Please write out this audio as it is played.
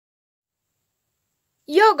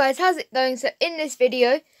Yo guys, how's it going? So in this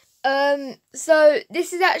video, so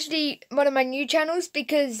this is actually one of my new channels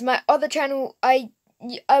because my other channel, I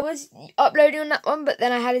was uploading on that one, but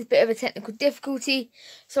then I had a bit of a technical difficulty,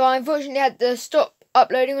 so I unfortunately had to stop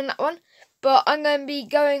uploading on that one. But I'm going to be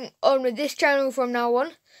going on with this channel from now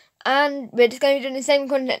on, and we're just going to be doing the same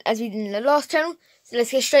content as we did in the last channel, so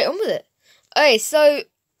let's get straight on with it. Okay, so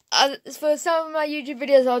for some of my YouTube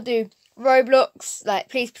videos, I'll do Roblox, like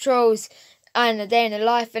police patrols, and a day in the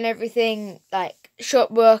life and everything, like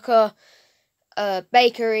shop worker,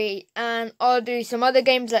 bakery, and I'll do some other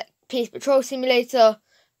games like Police Patrol Simulator,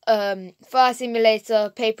 Fire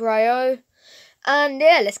Simulator, Paper IO, and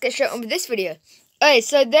yeah, let's get straight on with this video. Okay,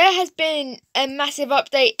 so there has been a massive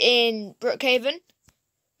update in Brookhaven,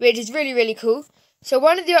 which is really cool. So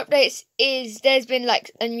one of the updates is there's been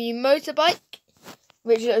like a new motorbike,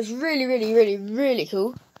 which is really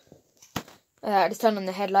cool. Just turn on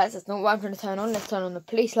the headlights. That's not what I'm trying to turn on. Let's turn on the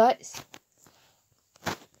police lights.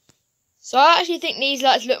 So I actually think these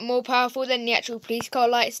lights look more powerful than the actual police car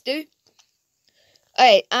lights do.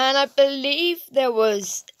 Okay, and I believe there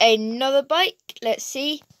was another bike. Let's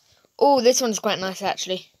see. Oh, this one's quite nice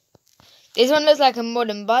actually. This one looks like a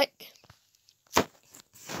modern bike.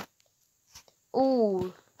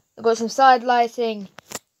 Oh, I've got some side lighting,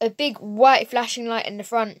 a big white flashing light in the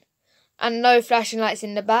front, and no flashing lights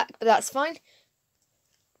in the back, but that's fine.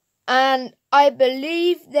 And I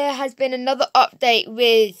believe there has been another update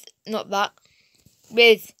with,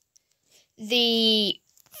 with the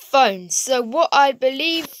phones. So what I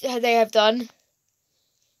believe they have done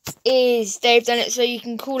is they've done it so you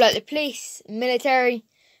can call out the police, military,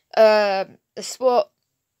 the SWAT,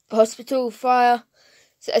 hospital, fire.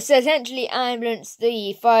 So essentially ambulance,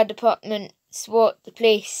 the fire department, SWAT, the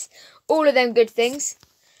police, all of them good things.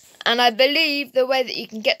 And I believe the way that you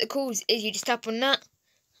can get the calls is you just tap on that.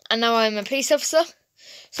 And now I'm a police officer.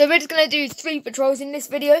 So we're just going to do 3 patrols in this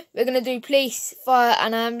video. We're going to do police, fire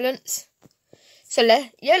and ambulance. So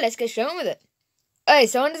let's get straight on with it. Okay,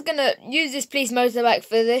 so I'm just going to use this police motorbike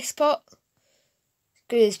for this part.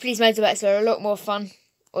 Because police motorbikes are a lot more fun.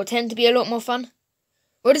 Or tend to be a lot more fun.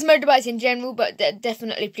 Or just motorbikes in general, but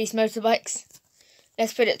definitely police motorbikes.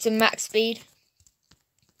 Let's put it to max speed.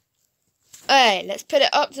 Alright, let's put it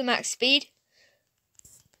up to max speed.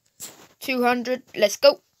 200, let's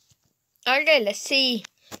go. Okay, let's see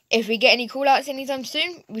if we get any call-outs anytime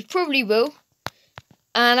soon. We probably will.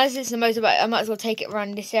 And as it's a motorbike, I might as well take it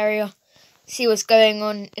around this area. See what's going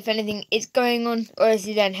on, if anything is going on, or as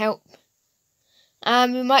you then help.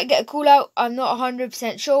 And we might get a call-out. I'm not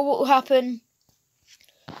 100% sure what will happen.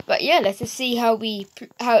 But yeah, let's just see how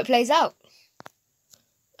it plays out.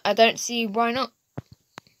 I don't see why not.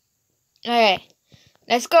 Okay,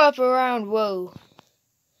 let's go up around,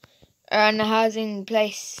 around the housing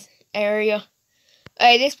place area.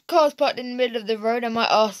 Hey, this car's parked in the middle of the road. I might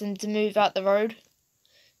ask them to move out the road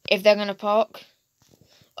if they're going to park.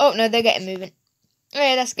 Oh, no, they're getting moving. Oh,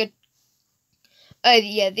 yeah, that's good. Oh,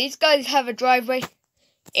 yeah, these guys have a driveway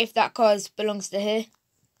if that car belongs to here.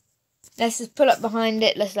 Let's just pull up behind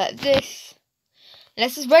it. Let's like this.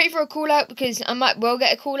 Let's just wait for a call out because I might well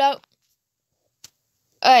get a call out.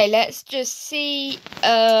 Alright, let's just see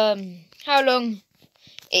how long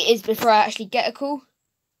it is before I actually get a call.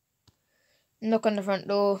 Knock on the front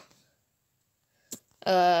door.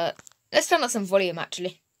 Let's turn up some volume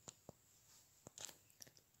actually.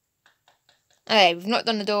 Hey, we've knocked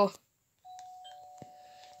on the door.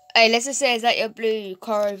 Hey, let's just say, is that your blue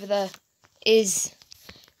car over there? Is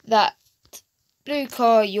that blue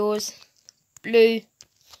car yours? Blue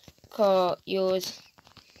car yours?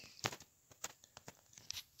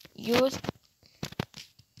 Yours?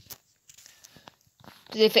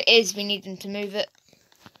 Because if it is, we need them to move it.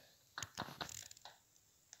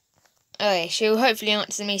 Okay, she'll hopefully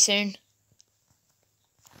answer me soon.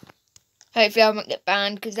 Hopefully I won't get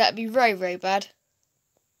banned, because that would be very bad.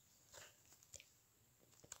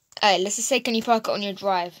 Alright, let's just say, can you park it on your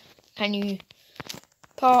drive? Can you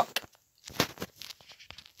park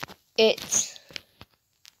it?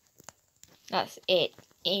 That's it.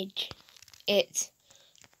 It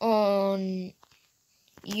on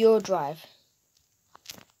your drive.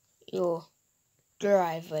 Your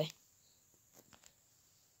driveway.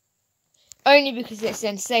 Only because it's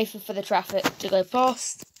then safer for the traffic to go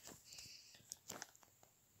past.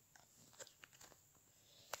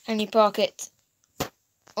 Can you park it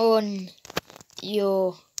on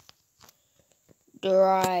your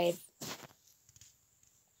driveway?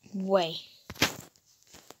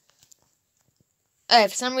 Oh, for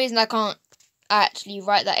some reason I can't actually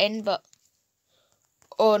write that in, but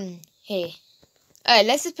on here. Alright,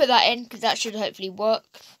 let's just put that in because that should hopefully work.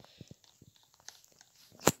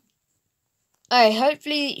 Alright,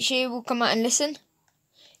 hopefully she will come out and listen.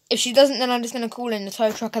 If she doesn't, then I'm just going to call in the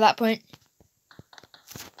tow truck at that point.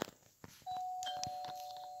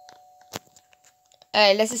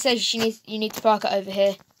 Alright, let's just say you need to park it over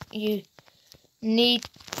here. You need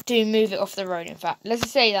to move it off the road, in fact. Let's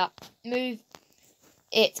just say that. Move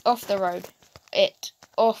it off the road. It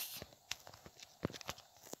off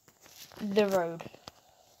the road.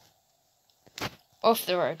 Off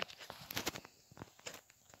the road.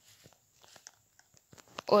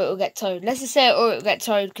 Or it will get towed. Let's just say or it will get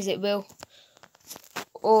towed, because it will.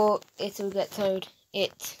 Or it will get towed.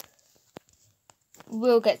 It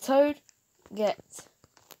will get towed. Get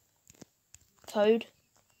towed.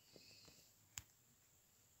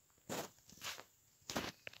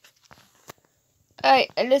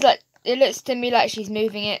 Alright, it looks to me like she's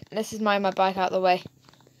moving it. Let's just move my bike out of the way.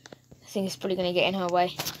 I think it's probably gonna get in her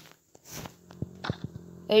way.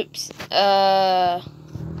 Oops.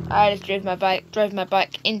 I just drove my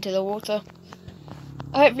bike into the water.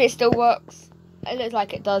 Hopefully it still works. It looks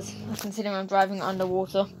like it does, considering I'm driving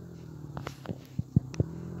underwater.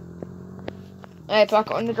 Hey, park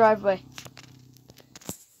it on the driveway.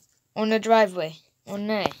 On the driveway. On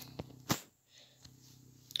there.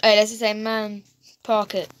 Hey, let's just say, man,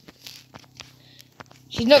 park it.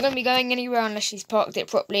 She's not going to be going anywhere unless she's parked it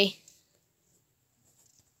properly.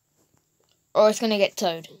 Or it's going to get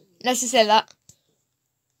towed. Let's just say that.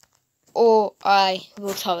 Or I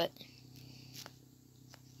will tow it.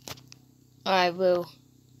 I will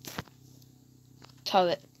tow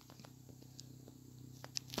it.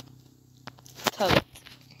 Tow it.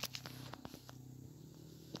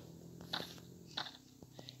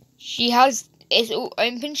 It's all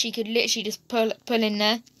open. She could literally just pull in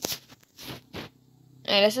there.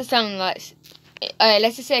 Let's just sound like.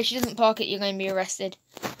 Let's just say if she doesn't park it, you're going to be arrested.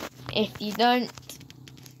 If you don't.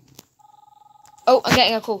 Oh, I'm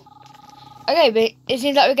getting a call. Okay, but it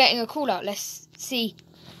seems like we're getting a call out. Let's see.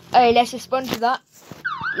 Let's respond to that.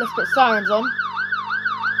 Let's put sirens on.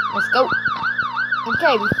 Let's go.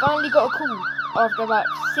 Okay, we finally got a call after about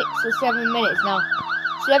 6 or 7 minutes now.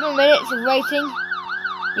 7 minutes of waiting.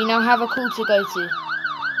 We now have a call to go to.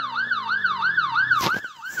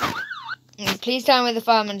 And please tell me the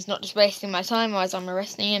fireman's not just wasting my time while I'm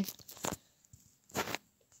arresting him.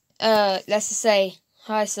 Let's just say,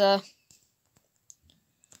 hi sir.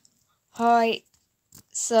 Hi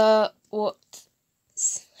sir, what's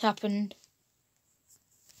happened?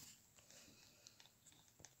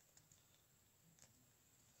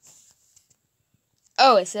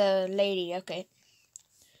 Oh, it's a lady, okay.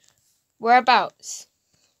 Whereabouts?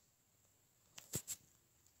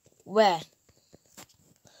 Where?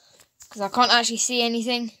 Because I can't actually see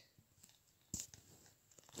anything.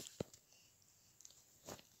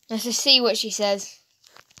 Let's just see what she says.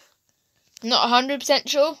 I'm not 100%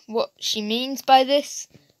 sure what she means by this.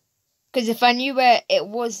 Because if I knew where it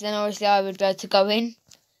was, then obviously I would be able to go in.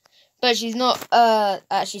 But she's not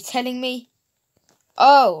actually telling me.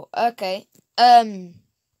 Oh, okay.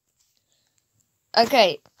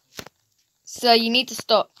 Okay. So you need to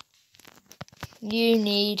stop. You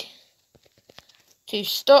need to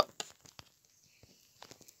stop.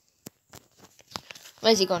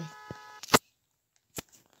 Where's he gone?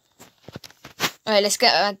 Alright, let's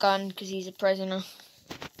get a gun because he's a prisoner.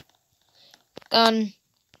 Gun,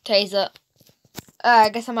 taser. I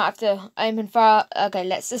guess I might have to open fire. Okay,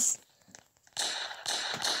 let's just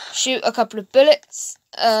shoot a couple of bullets.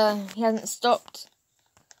 He hasn't stopped.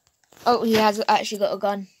 Oh, he has actually got a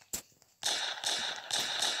gun.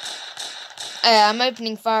 I'm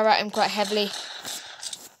opening fire at him quite heavily.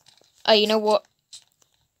 Oh, you know what?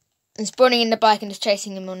 I'm spawning in the bike and just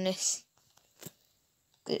chasing him on this.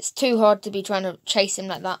 It's too hard to be trying to chase him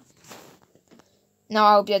like that. Now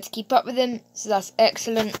I'll be able to keep up with him, so that's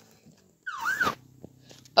excellent.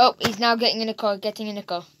 Oh, he's now getting in a car,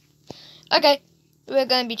 Okay, we're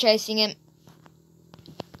going to be chasing him.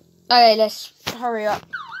 Okay, let's hurry up.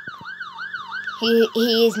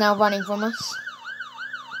 He is now running from us.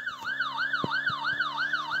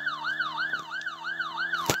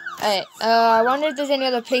 Alright, I wonder if there's any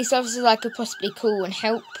other police officers I could possibly call and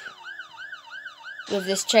help with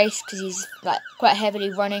this chase, because he's like quite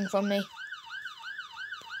heavily running from me.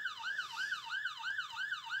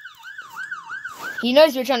 He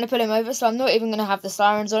knows we're trying to pull him over, so I'm not even going to have the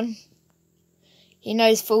sirens on. He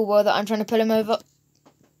knows full well that I'm trying to pull him over.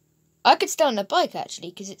 I could stay on the bike,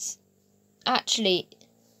 actually, because it's actually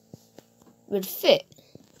would fit.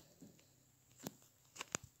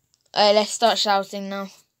 Alright, let's start shouting now.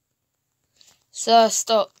 Sir,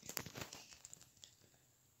 stop.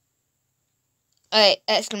 Alright,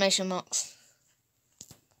 exclamation marks.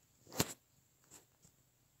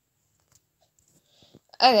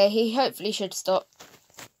 Okay, he hopefully should stop.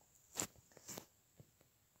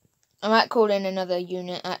 I might call in another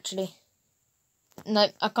unit, actually. No,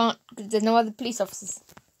 I can't, because there's no other police officers.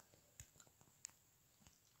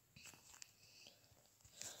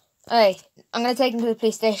 Hey, I'm going to take him to the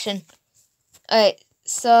police station. Hey,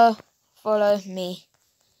 sir, follow me.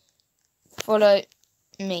 Follow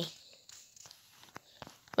me.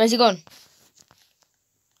 Where's he gone?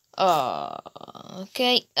 Oh,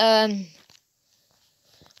 okay.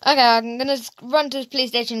 Okay, I'm going to run to the police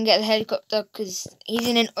station and get the helicopter, because he's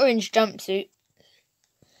in an orange jumpsuit.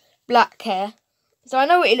 Black hair. So I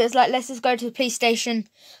know what he looks like. Let's just go to the police station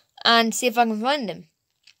and see if I can find him.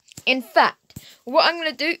 In fact, what I'm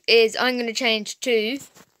going to do is I'm going to change to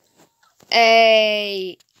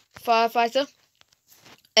a firefighter.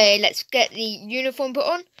 Let's get the uniform put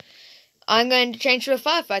on. I'm going to change to a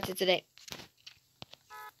firefighter today.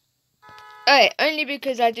 Alright, only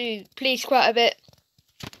because I do police quite a bit.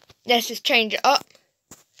 Let's just change it up.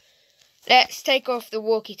 Let's take off the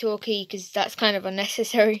walkie-talkie because that's kind of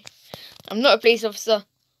unnecessary. I'm not a police officer.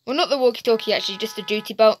 Well, not the walkie-talkie actually, just the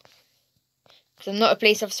duty belt. Because I'm not a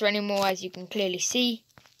police officer anymore, as you can clearly see.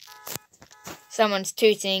 Someone's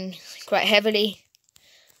tooting quite heavily.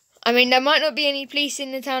 I mean, there might not be any police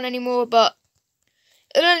in the town anymore, but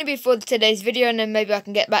it'll only be for today's video, and then maybe I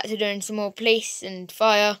can get back to doing some more police and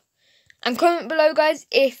fire. And comment below, guys,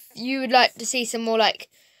 if you would like to see some more, like,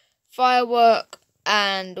 firework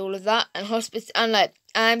and all of that, and hospital and, like,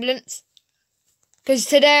 ambulance. Because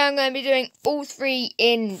today I'm going to be doing all three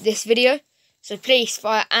in this video. So police,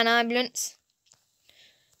 fire and ambulance.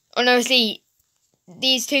 And obviously,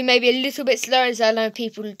 these two may be a little bit slower, as I know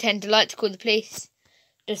people tend to like to call the police.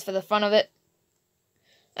 Just for the fun of it.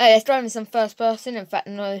 Let's drive in some first person. In fact,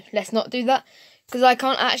 no, let's not do that. Because I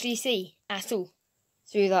can't actually see at all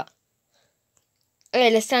through that.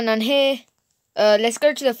 Okay, let's stand down here. Let's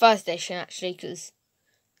go to the fire station, actually, because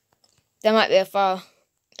there might be a fire.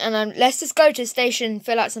 And let's just go to the station,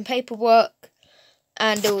 fill out some paperwork,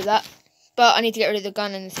 and do all that. But I need to get rid of the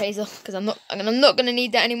gun and the taser, because I'm not going to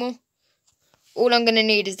need that anymore. All I'm going to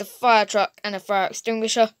need is the fire truck and a fire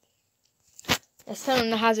extinguisher. Let's turn on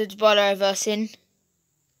the hazards while I reverse in,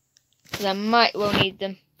 because I might well need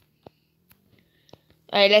them.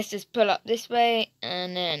 Alright, let's just pull up this way,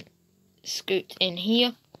 and then scoot in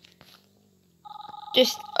here.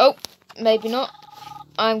 Oh, maybe not.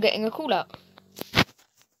 I'm getting a call out.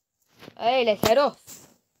 Hey, let's head off.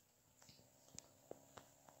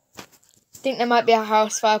 Think there might be a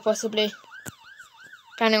house fire, possibly.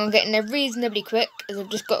 Planning on getting there reasonably quick, as I've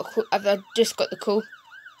just got the call.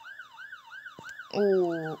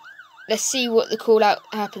 Ooh, let's see what the call out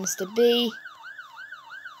happens to be.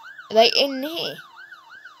 Are they in here?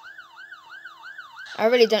 I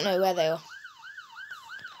really don't know where they are.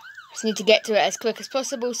 Just need to get to it as quick as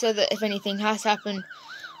possible so that if anything has happened,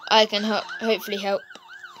 I can hopefully help.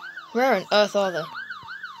 Where on earth are they?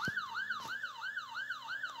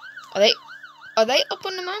 Are they up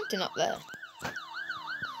on the mountain up there?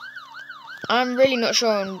 I'm really not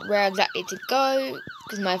sure on where exactly to go,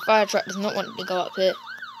 because my fire truck does not want to go up here.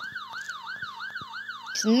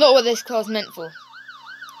 It's not what this car's meant for.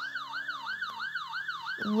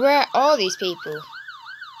 Where are these people?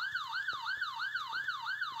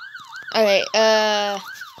 Okay,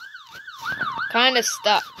 kind of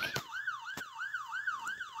stuck.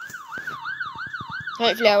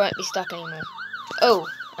 Hopefully I won't be stuck anymore. Oh,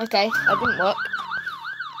 okay, that didn't work.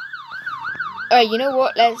 Alright, you know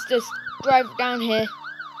what? Let's just drive down here.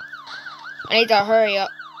 I need to hurry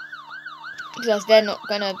up, because they're not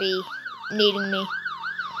gonna be needing me.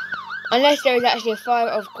 Unless there is actually a fire,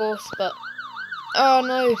 of course, but... Oh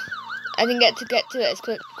no, I didn't get to it as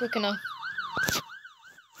quick enough.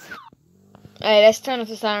 Alright, let's turn off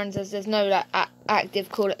the sirens, as there's no like, active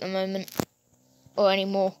call at the moment. Or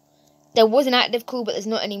anymore. There was an active call, but there's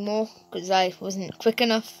not anymore, because I wasn't quick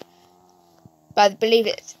enough. But I believe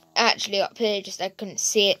it's actually up here, just I couldn't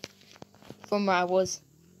see it from where I was.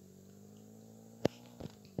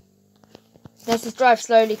 Let's just drive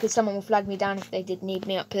slowly, because someone will flag me down if they did need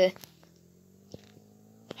me up here.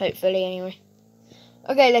 Hopefully, anyway.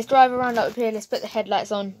 Okay, let's drive around up here. Let's put the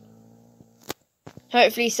headlights on.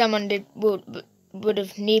 Hopefully, someone would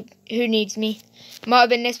have who needs me. Might have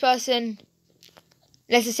been this person.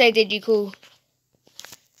 Let's just say, did you call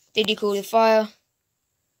the fire?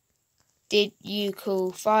 Did you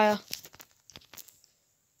call fire?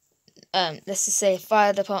 Let's just say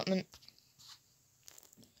fire department.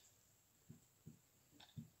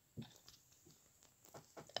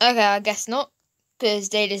 Okay, I guess not, because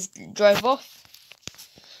they just drove off.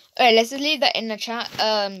 Alright, let's just leave that in the chat.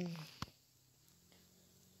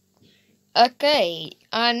 Okay,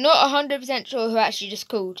 I'm not 100% sure who actually just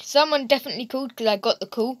called. Someone definitely called because I got the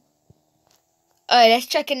call. Oh, let's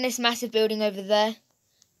check in this massive building over there,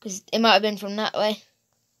 because it might have been from that way.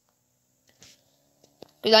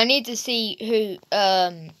 Because I need to see who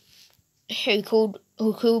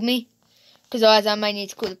called me, because otherwise I might need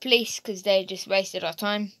to call the police because they just wasted our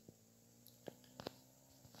time.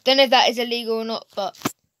 Don't know if that is illegal or not, but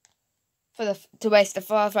to waste the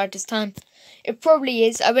firefighter's time, it probably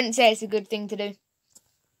is. I wouldn't say it's a good thing to do.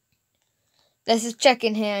 Let's just check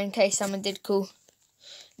in here in case someone did call.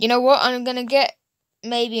 You know what? I'm gonna get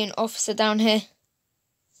maybe an officer down here.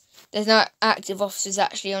 There's no active officers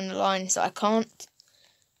actually on the line, so I can't.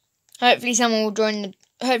 Hopefully someone will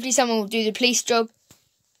hopefully someone will do the police job,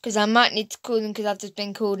 because I might need to call them because I've just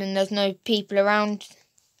been called and there's no people around.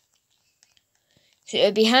 So it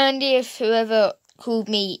would be handy if whoever called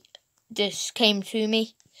me just came to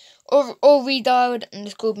me, or redialed and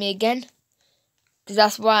just called me again, because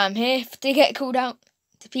that's why I'm here, to get called out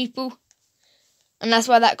to people. And that's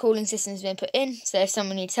why that calling system's been put in, so if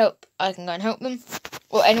someone needs help, I can go and help them.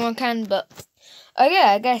 Or anyone can, but... oh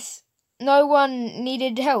yeah, I guess no one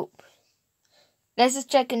needed help. Let's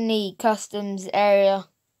just check in the customs area.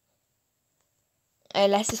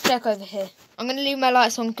 Let's just check over here. I'm going to leave my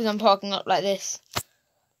lights on because I'm parking up like this.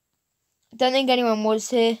 Don't think anyone was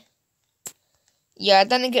here. Yeah, I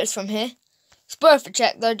don't think it was from here. It's worth a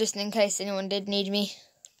check though, just in case anyone did need me.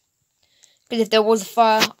 Because if there was a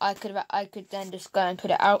fire, I could then just go and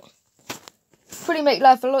put it out. Probably make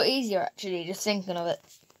life a lot easier, actually, just thinking of it.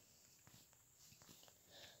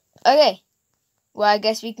 Okay. Well, I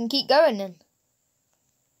guess we can keep going then.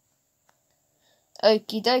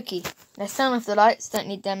 Okie dokie. Let's turn off the lights. Don't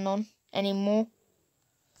need them on anymore.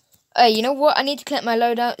 Oh, you know what? I need to collect my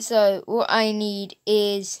loadout. So, what I need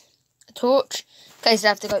is a torch. In case I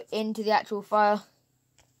have to go into the actual fire.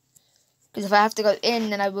 Because if I have to go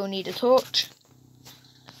in, then I will need a torch.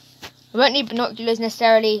 I won't need binoculars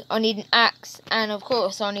necessarily. I'll need an axe. And of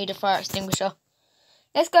course, I'll need a fire extinguisher.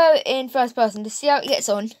 Let's go in first person to see how it gets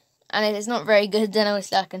on. And if it's not very good, then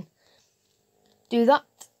obviously I can do that.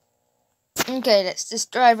 Okay, let's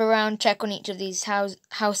just drive around, check on each of these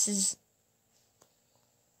houses.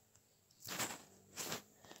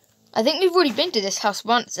 I think we've already been to this house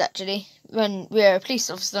once, actually. When we were a police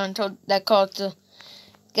officer and told their car to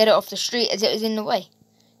get it off the street as it was in the way.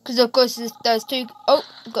 Because, of course, there's two... oh,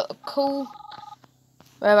 got a call.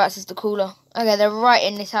 Whereabouts is the cooler? Okay, they're right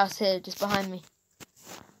in this house here, just behind me.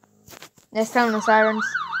 Let's turn on the sirens.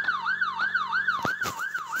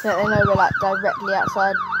 So that they know we're, like, directly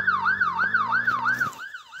outside.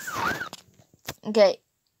 Okay.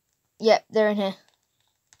 Yep, they're in here.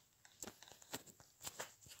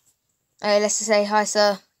 Okay, let's just say, hi,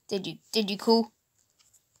 sir. Did you call?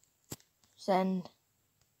 Send.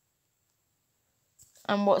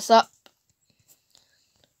 And what's up?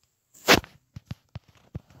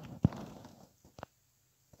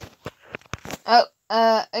 Oh,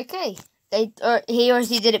 okay. He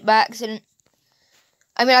obviously did it by accident.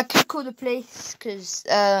 I mean, I could call the police, because,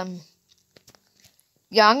 yeah,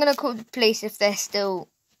 I'm going to call the police if they're still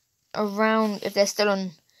around, if there's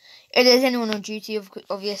anyone on duty,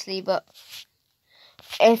 obviously, but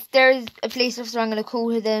if there's a police officer, I'm going to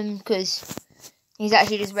call them, because he's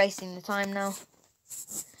actually just wasting the time now.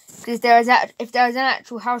 Because if there was an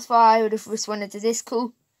actual house fire, I would have responded to this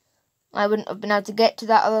call. I wouldn't have been able to get to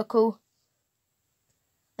that other call.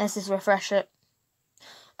 Let's just refresh it.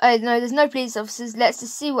 Oh, no, there's no police officers. Let's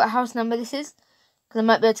just see what house number this is, because I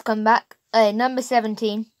might be able to come back. Number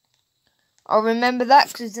 17. I'll remember that,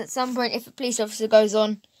 because at some point, if a police officer goes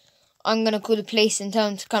on, I'm going to call the police and tell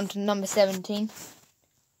them to come to number 17.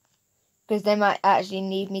 Because they might actually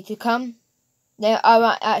need me to come. I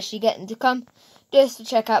might actually get them to come, just to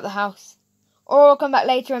check out the house. Or I'll come back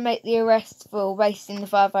later and make the arrest for wasting the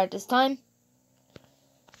firefighter's time.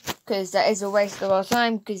 Because that is a waste of our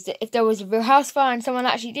time. Because if there was a real house fire and someone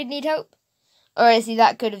actually did need help, obviously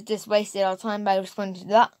that could have just wasted our time by responding to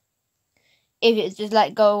that. If it was just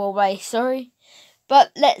like, go away, sorry.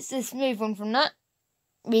 But let's just move on from that.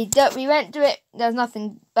 We went to it. There's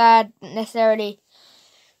nothing bad necessarily.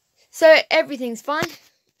 So everything's fine.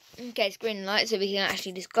 Okay, it's green light, so we can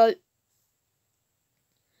actually just go.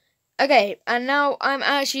 Okay, and now I'm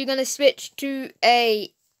actually going to switch to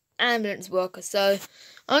a ambulance worker. So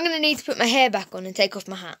I'm going to need to put my hair back on and take off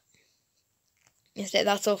my hat. Let's take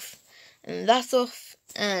that off and that off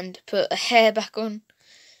and put a hair back on.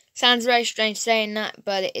 Sounds very strange saying that,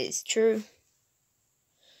 but it is true.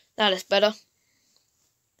 That is better.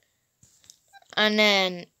 And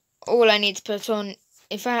then all I need to put on,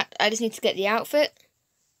 in fact, I just need to get the outfit.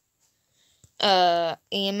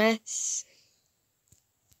 EMS.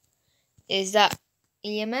 Is that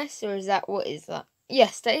EMS or is that, what is that?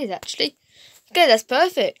 Yes, that is actually. Okay, that's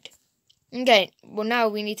perfect. Okay, well now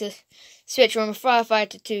we need to switch from a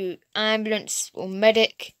firefighter to ambulance or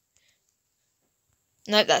medic.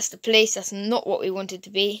 Nope, that's the police. That's not what we wanted to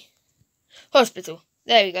be. Hospital.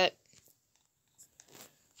 There we go.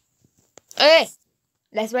 Okay,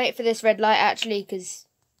 let's wait for this red light actually, because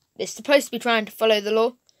it's supposed to be trying to follow the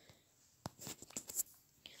law.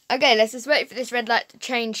 Okay, let's just wait for this red light to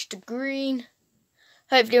change to green.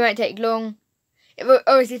 Hopefully it won't take long.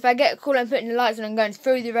 Obviously, if I get a call, I'm putting the lights on and going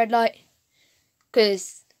through the red light.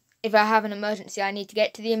 Because if I have an emergency, I need to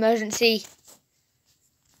get to the emergency.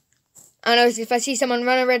 And obviously, if I see someone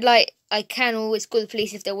run a red light, I can always call the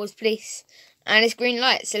police if there was police. And it's green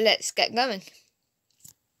light, so let's get going.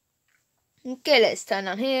 Okay, let's turn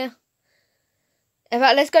on here. In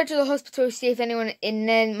fact, let's go to the hospital, see if anyone in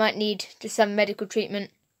there might need just some medical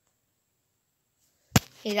treatment.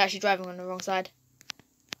 He's actually driving on the wrong side.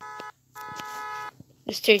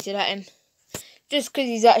 Just tooted at him. Just because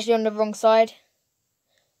he's actually on the wrong side.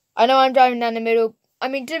 I know I'm driving down the middle. I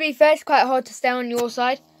mean, to be fair, it's quite hard to stay on your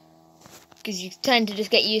side. Because you tend to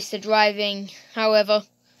just get used to driving, however,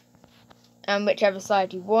 and whichever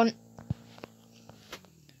side you want.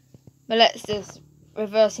 But let's just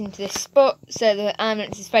reverse into this spot so the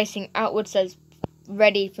ambulance is facing outwards, so it's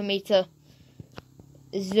ready for me to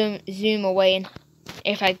zoom away in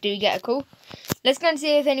if I do get a call. Let's go and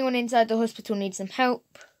see if anyone inside the hospital needs some help.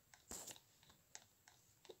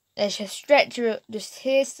 There's a stretcher just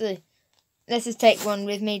here, so let's just take one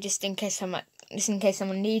with me just in case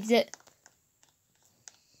someone needs it.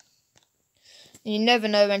 You never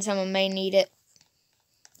know when someone may need it.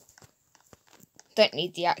 Don't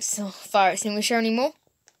need the axe or fire extinguisher anymore.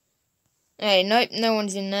 Hey, nope, no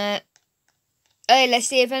one's in there. Hey, let's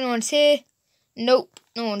see if anyone's here. Nope,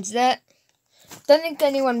 no one's there. Don't think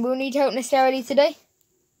anyone will need help necessarily today.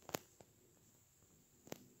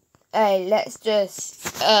 Hey,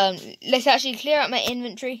 let's actually clear out my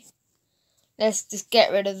inventory. Let's just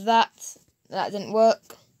get rid of that. That didn't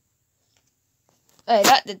work. Hey,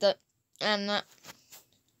 that did that. And that.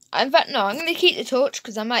 In fact, no, I'm going to keep the torch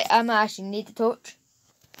because I might actually need the torch.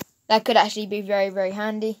 That could actually be very, very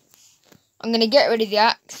handy. I'm going to get rid of the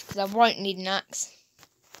axe because I won't need an axe.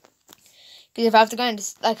 Because if I have to go into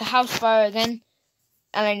like a house fire again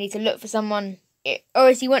and I need to look for someone,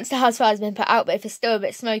 obviously once the house fire has been put out, but if it's still a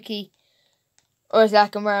bit smoky, obviously I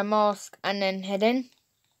can wear a mask and then head in.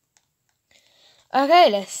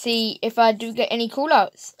 Okay, let's see if I do get any call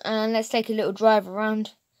outs. And let's take a little drive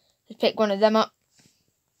around. Let's pick one of them up.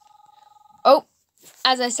 Oh,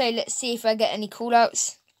 as I say, let's see if I get any call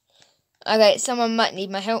outs. Okay, someone might need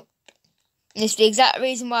my help. And it's the exact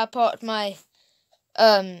reason why I parked my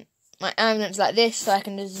my ambulance like this, so I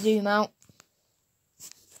can just zoom out.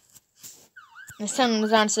 Let's turn them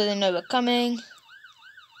down so they know we're coming.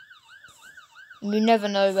 You never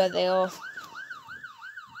know where they are.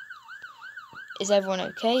 Is everyone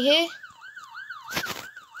okay here?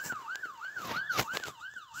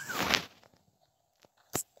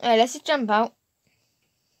 Alright, let's just jump out.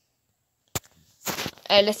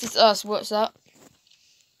 Let's just ask what's up.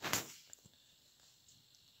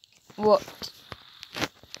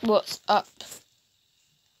 What's up?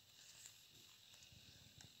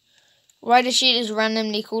 Why does she just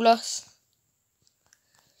randomly call us?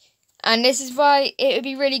 And this is why it would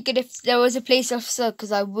be really good if there was a police officer,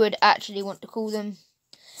 because I would actually want to call them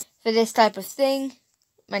for this type of thing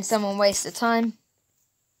when someone wastes their time.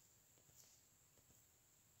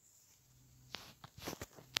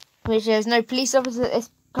 Which there's no police officer at this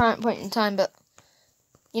current point in time, but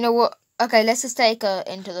you know what? Okay, let's just take her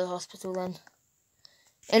into the hospital then.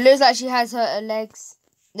 It looks like she has hurt her legs.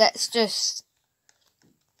 Let's just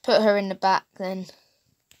put her in the back then.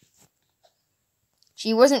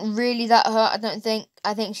 She wasn't really that hurt, I don't think.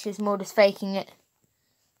 I think she's more just faking it.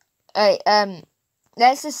 Alright,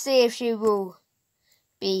 let's just see if she will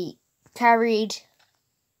be carried.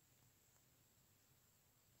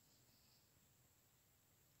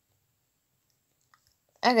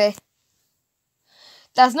 Okay.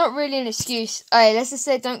 That's not really an excuse. Alright, let's just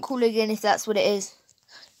say don't call again if that's what it is.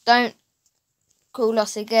 Don't call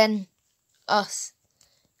us again. Us.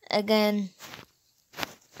 Again.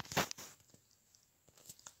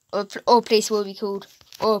 Or police will be called.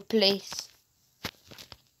 Or police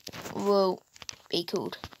will be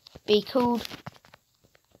called. Be called.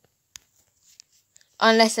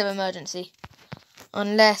 Unless of emergency.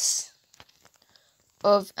 Unless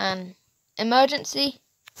of an emergency.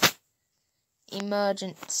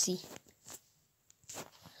 Emergency.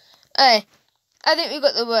 Hey, I think we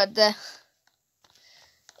got the word there.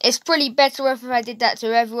 It's probably better off if I did that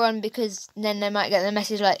to everyone, because then they might get the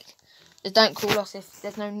message like, just don't call us if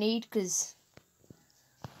there's no need, because,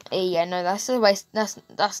 yeah, no, that's a waste.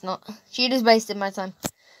 That's not. She just wasted my time.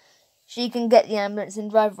 She can get the ambulance and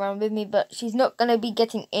drive around with me, but she's not going to be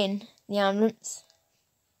getting in the ambulance.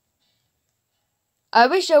 I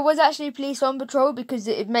wish there was actually police on patrol, because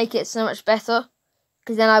it would make it so much better.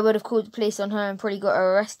 Because then I would have called the police on her and probably got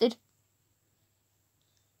her arrested.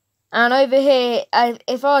 And over here,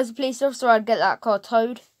 if I was a police officer, I'd get that car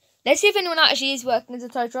towed. Let's see if anyone actually is working as a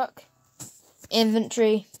tow truck.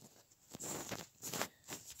 Inventory.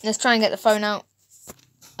 Let's try and get the phone out.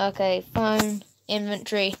 Okay, phone,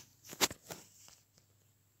 inventory.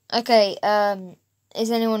 Okay, is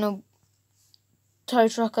anyone a tow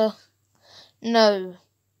trucker? No.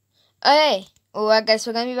 Okay, well, I guess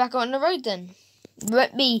we're going to be back on the road then. We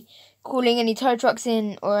won't be calling any tow trucks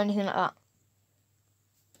in or anything like that.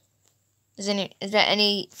 Is there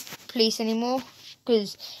any police anymore?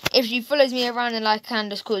 Because if she follows me around, then I can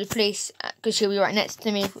just call the police, because she'll be right next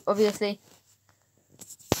to me, obviously.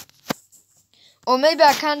 Or maybe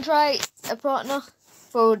I can try a partner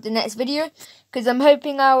for the next video, because I'm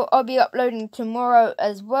hoping I'll be uploading tomorrow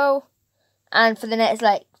as well, and for the next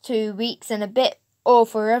like 2 weeks and a bit, or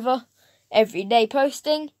forever, every day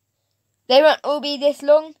posting. They won't all be this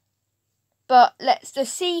long, but let's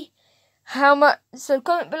just see how much. So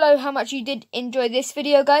comment below how much you did enjoy this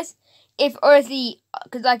video, guys. If honestly,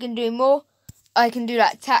 because I can do more, I can do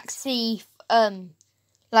like taxi,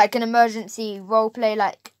 like an emergency roleplay,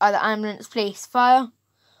 like either ambulance, police, fire,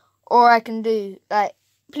 or I can do like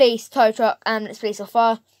police, tow truck, ambulance, police, or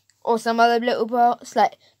fire, or some other little parts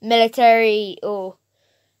like military or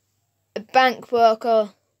a bank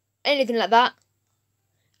worker, anything like that.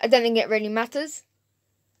 I don't think it really matters.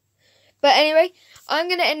 But anyway, I'm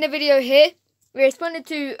going to end the video here. We responded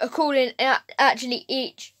to a call in actually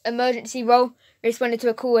each emergency role. We responded to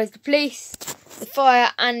a call as the police, the fire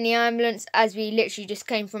and the ambulance, as we literally just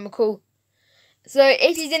came from a call. So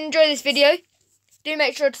if you did enjoy this video, do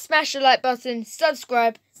make sure to smash the like button,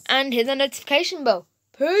 subscribe and hit the notification bell.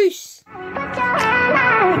 Peace!